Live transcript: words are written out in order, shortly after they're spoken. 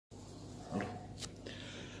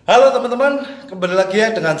Halo teman-teman, kembali lagi ya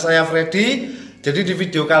dengan saya Freedy. Jadi di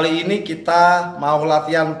video kali ini kita mau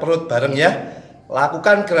latihan perut bareng ya.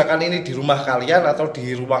 Lakukan gerakan ini di rumah kalian atau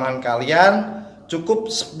di ruangan kalian. Cukup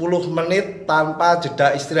 10 menit tanpa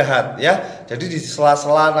jeda istirahat ya. Jadi di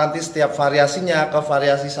sela-sela nanti setiap variasinya ke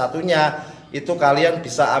variasi satunya itu kalian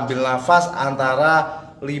bisa ambil nafas antara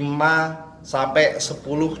 5 sampai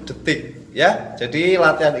 10 detik ya. Jadi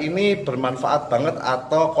latihan ini bermanfaat banget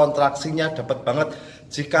atau kontraksinya dapat banget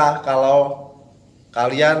jika kalau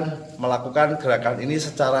kalian melakukan gerakan ini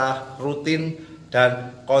secara rutin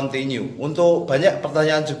dan kontinu. Untuk banyak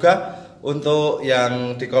pertanyaan juga untuk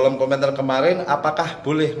yang di kolom komentar kemarin, apakah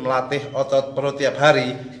boleh melatih otot perut tiap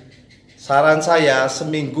hari? Saran saya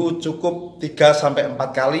seminggu cukup 3-4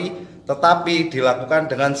 kali, tetapi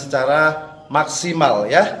dilakukan dengan secara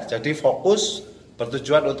maksimal ya. Jadi fokus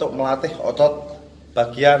bertujuan untuk melatih otot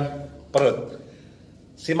bagian perut.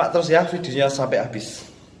 Simak terus ya videonya sampai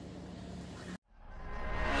habis.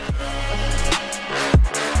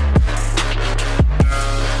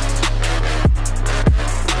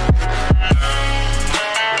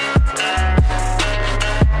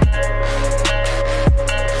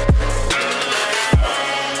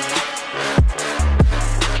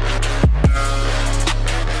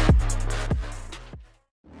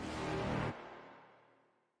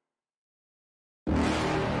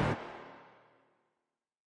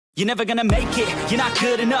 You're never gonna make it, you're not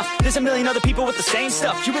good enough. There's a million other people with the same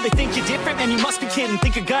stuff. You really think you're different, man, you must be kidding.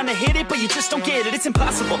 Think you're gonna hit it, but you just don't get it. It's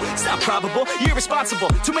impossible, it's not probable, you're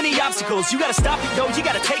irresponsible. Too many obstacles, you gotta stop it, yo. You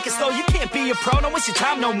gotta take it slow, you can't be a pro. Don't waste your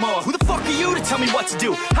time no more. Who the fuck are you to tell me what to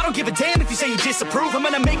do? I don't give a damn if you say you disapprove. I'm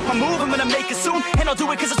gonna make my move, I'm gonna make it soon. And I'll do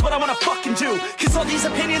it cause it's what I wanna fucking do. Cause all these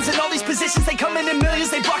opinions and all these positions, they come in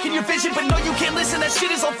millions. They blocking your vision, but no, you can't listen. That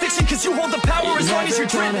shit is all fiction. Cause you hold the power as long as you're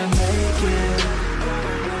driven.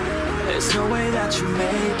 There's no way that you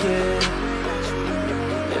make it.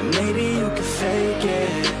 And maybe you could fake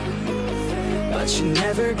it, but you're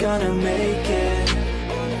never gonna make it.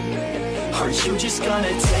 Are you just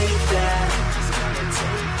gonna take that?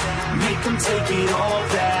 Make them take it all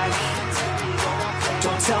back.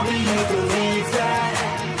 Don't tell me you believe that.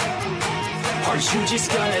 Are you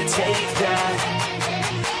just gonna take that?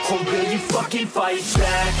 Or will you fucking fight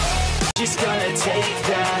back? Just gonna take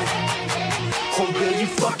that. Or will you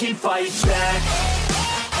fucking fight back?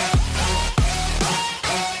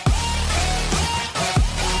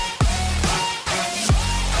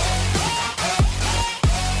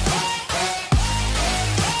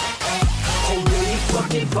 Or will you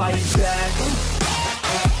fucking fight back?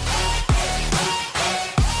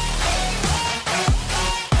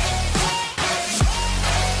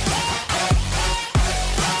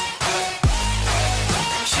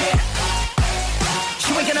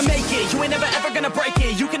 You ain't never ever gonna break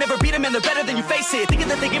it. You can never beat them and they're better than you face it. Thinking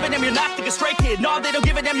that they give a damn, you're not thinking straight, kid. No, they don't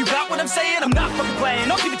give a damn, you got what I'm saying? I'm not fucking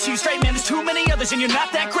playing, I'll give it to you straight, man. There's too many others and you're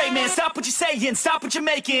not that great, man. Stop what you're saying, stop what you're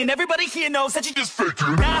making. Everybody here knows that you just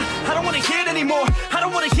faking. Nah, I don't wanna hear it anymore, I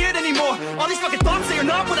don't wanna hear it anymore. All these fucking thoughts, they are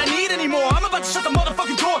not what I need anymore. I'm about to shut the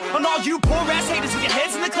motherfucking door on all you poor ass haters with your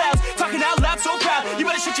heads in the clouds, talking out loud so proud. You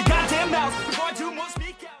better shut your goddamn mouth before I do more,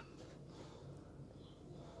 speak out.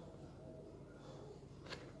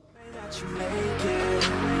 You make it,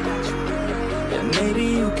 and maybe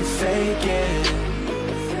you could fake it,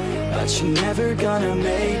 but you're never gonna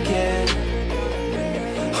make it.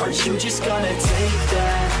 Are you just gonna take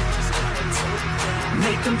that?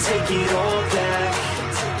 Make them take it all back.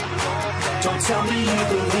 Don't tell me you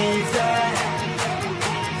believe that.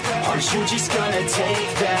 Are you just gonna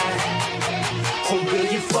take that? Or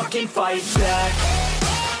will you fucking fight back?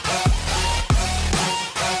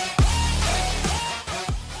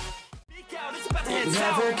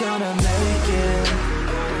 Never gonna make it.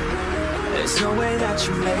 There's no way that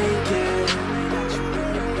you make it.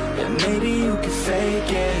 And maybe you could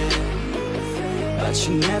fake it, but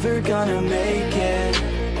you're never gonna make it.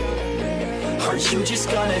 Are you just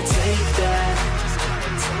gonna take that?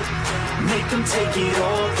 Make them take it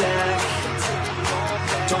all back.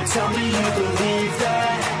 Don't tell me you believe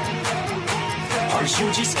that. Are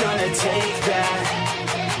you just gonna take that?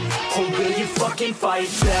 Or will you fucking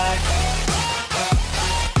fight back?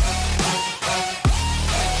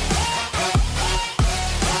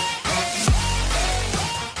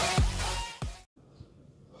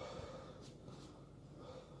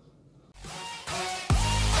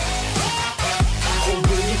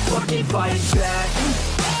 Fight back.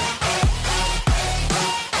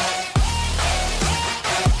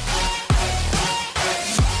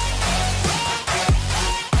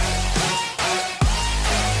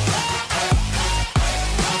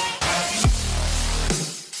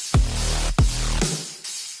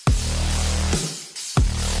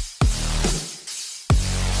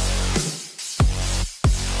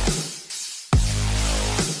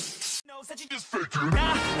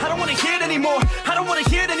 anymore. I don't wanna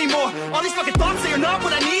hear it anymore. All these fucking thoughts, they are not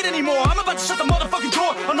what I need anymore. I'm about to shut the motherfucking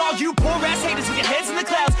door on all you poor ass haters with your heads in the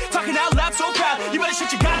clouds, talking out loud so proud. You better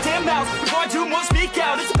shut your goddamn mouth before I do more speak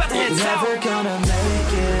out. It's about to head south. You're never gonna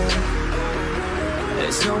make it.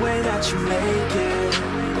 There's no way that you make it.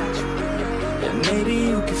 And maybe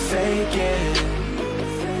you can fake it,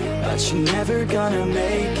 but you're never gonna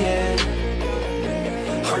make it.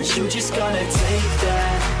 Are you just gonna take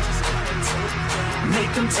that?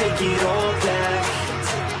 Make them take it all back.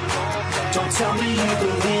 Don't tell me you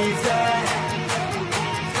believe that.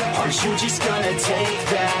 Are you just gonna take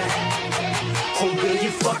that? Or will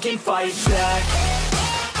you fucking fight back?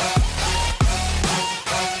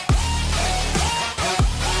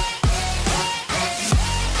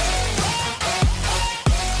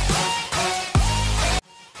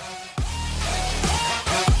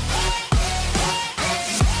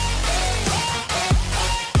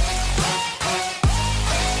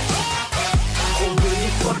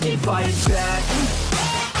 Fight back.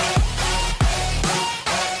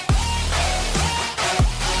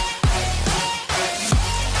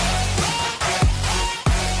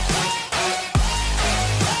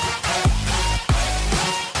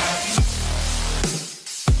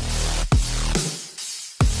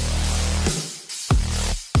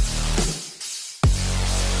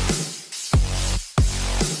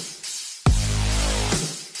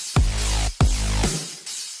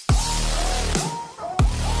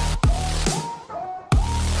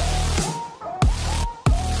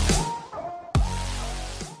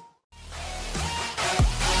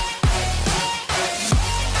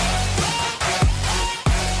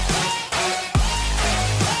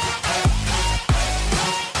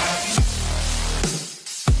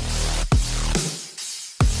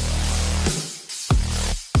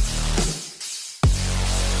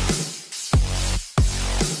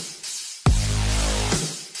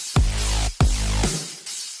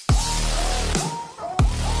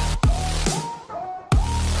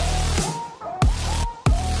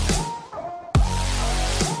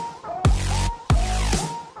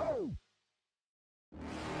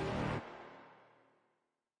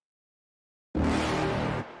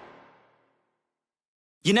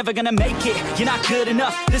 You're never gonna make it, you're not good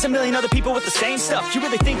enough. There's a million other people with the same stuff. You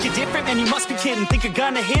really think you're different? Man, you must be kidding. Think you're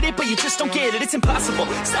gonna hit it, but you just don't get it. It's impossible,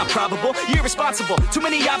 it's not probable, you're irresponsible. Too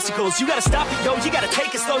many obstacles, you gotta stop it, yo. You gotta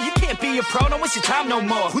take it slow, you can't be a pro. Don't waste your time no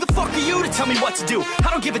more. Who the fuck are you to tell me what to do? I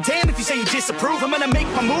don't give a damn if you say you disapprove. I'm gonna make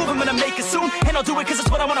my move, I'm gonna make it soon. And I'll do it cause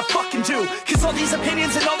it's what I wanna fucking do. Cause all these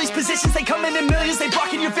opinions and all these positions, they come in millions, they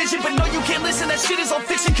blocking your vision. But no, you can't listen, that shit is all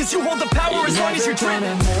fiction. Cause you hold the power as long as you're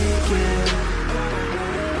dreaming.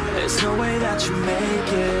 There's no way that you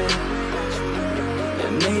make it.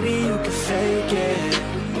 And maybe you can fake it,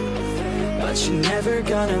 but you're never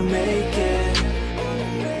gonna make it.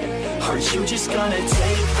 Are you just gonna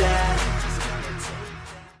take that?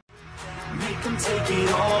 Make them take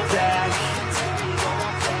it all back.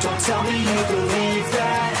 Don't tell me you believe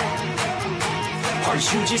that. Are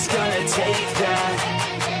you just gonna take that?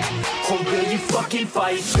 Or will you fucking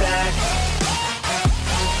fight back?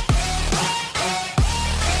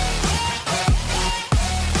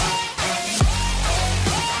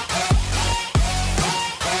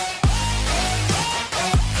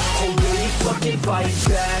 Fight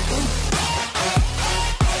back.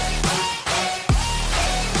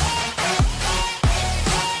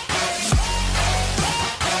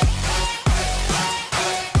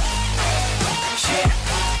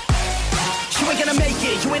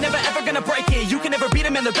 You ain't never ever gonna break it. You can never beat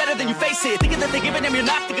them and they're better than you face it. Thinking that they give a damn, you're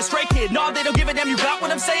not think a straight kid. No, they don't give a damn, you got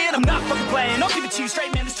what I'm saying? I'm not fucking playing, I'll give it to you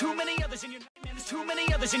straight, man. There's too many others in your night, man. There's too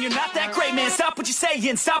many others and you're not that great, man. Stop what you're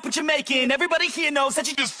saying, stop what you're making. Everybody here knows that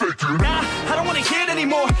you just faking. Nah, I don't wanna hear it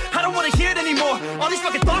anymore. I don't wanna hear it anymore. All these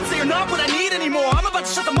fucking thoughts, they are not what I need anymore. I'm about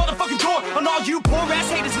to shut the motherfucking door on all you poor ass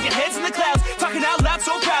haters with your heads in the clouds, talking out loud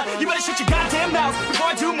so proud. You better shut your goddamn mouth before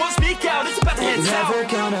I do more speak out. It's about to head south. You're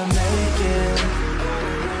never gonna make it.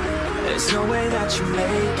 There's no way that you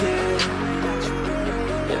make it.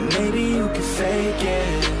 And maybe you can fake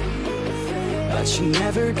it, but you're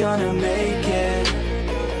never gonna make it.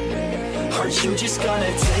 Are you just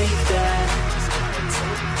gonna take that?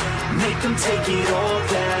 Make them take it all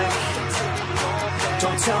back.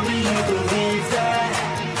 Don't tell me you believe that.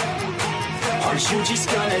 Are you just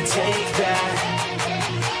gonna take that?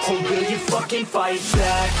 Or will you fucking fight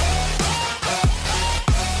back?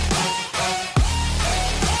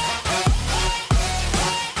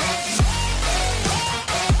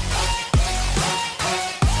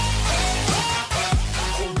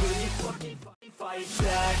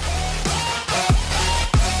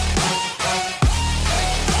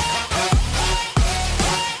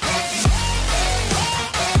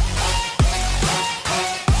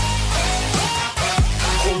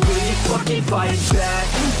 fight back.